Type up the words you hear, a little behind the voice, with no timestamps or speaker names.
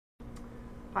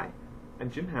Hi,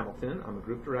 I'm Jim Hamilton. I'm a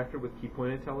group director with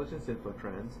Keypoint Intelligence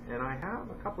InfoTrends, and I have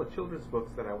a couple of children's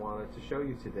books that I wanted to show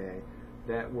you today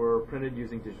that were printed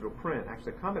using digital print.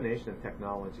 Actually, a combination of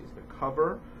technologies. The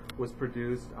cover was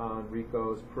produced on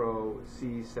Ricoh's Pro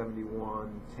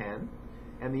C7100,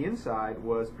 and the inside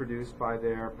was produced by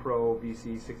their Pro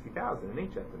VC60000, an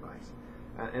inkjet device.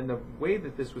 And the way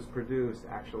that this was produced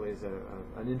actually is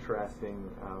an interesting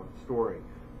story.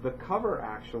 The cover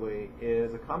actually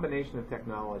is a combination of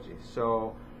technologies.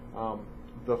 So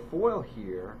the foil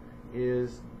here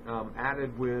is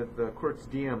added with the Kurz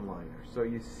DM-Liner. So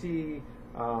you see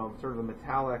sort of a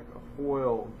metallic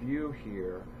foil view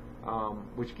here,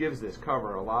 which gives this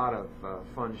cover a lot of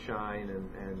fun shine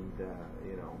and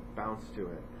you know, bounce to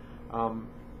it,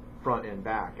 front and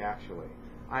back actually.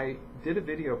 I did a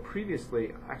video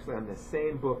previously actually on the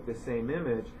same book, the same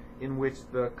image, in which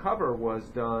the cover was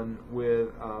done with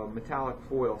metallic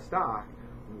foil stock.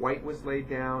 White was laid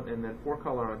down and then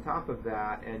 4-color on top of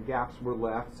that, and gaps were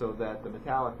left so that the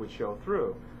metallic would show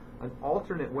through. An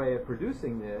alternate way of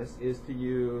producing this is to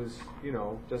use, you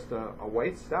know, just a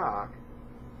white stock.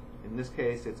 In this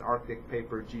case, it's Arctic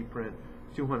Paper G-Print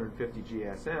 250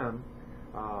 GSM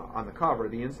on the cover.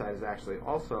 The inside is actually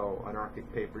also an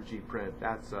Arctic Paper G-Print.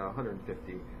 That's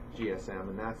 150 GSM,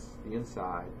 and that's the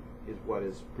inside is what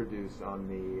is produced on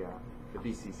the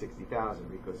VC60000,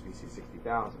 Ricoh's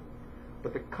VC60000.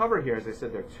 But the cover here, as I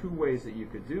said, there are two ways that you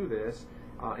could do this.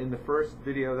 In the first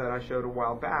video that I showed a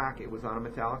while back, it was on a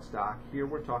metallic stock. Here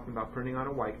we're talking about printing on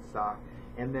a white stock.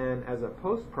 And then as a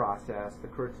post-process, the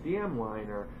Kurz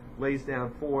DM-Liner lays down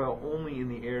foil only in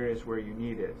the areas where you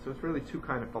need it. So it's really two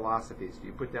kind of philosophies. Do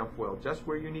you put down foil just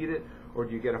where you need it, or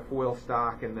do you get a foil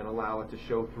stock and then allow it to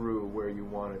show through where you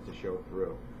want it to show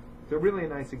through? So really a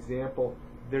nice example.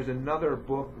 There's another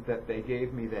book that they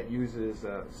gave me that uses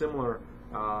a similar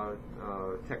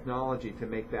technology to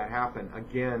make that happen.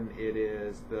 Again, it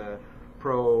is the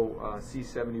Pro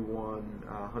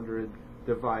C7100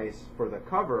 device for the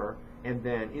cover, and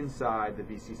then inside the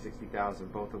VC60000,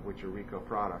 both of which are Ricoh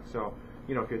products. So,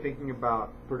 you know, if you're thinking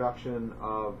about production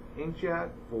of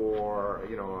inkjet for,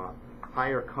 you know, a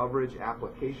higher coverage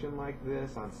application like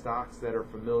this on stocks that are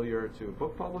familiar to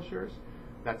book publishers,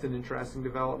 that's an interesting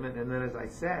development. And then, as I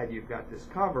said, you've got this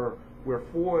cover where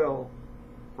foil,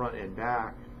 front and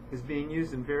back, is being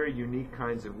used in very unique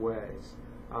kinds of ways.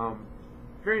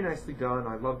 Very nicely done.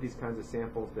 I love these kinds of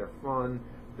samples. They're fun.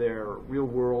 They're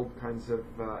real-world kinds of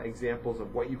examples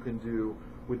of what you can do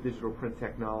with digital print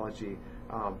technology,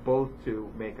 both to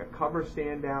make a cover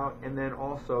stand out and then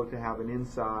also to have an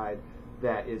inside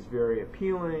that is very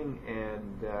appealing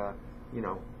and you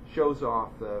know, shows off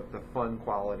the fun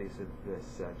qualities of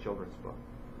this children's book.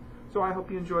 So I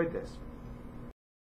hope you enjoyed this.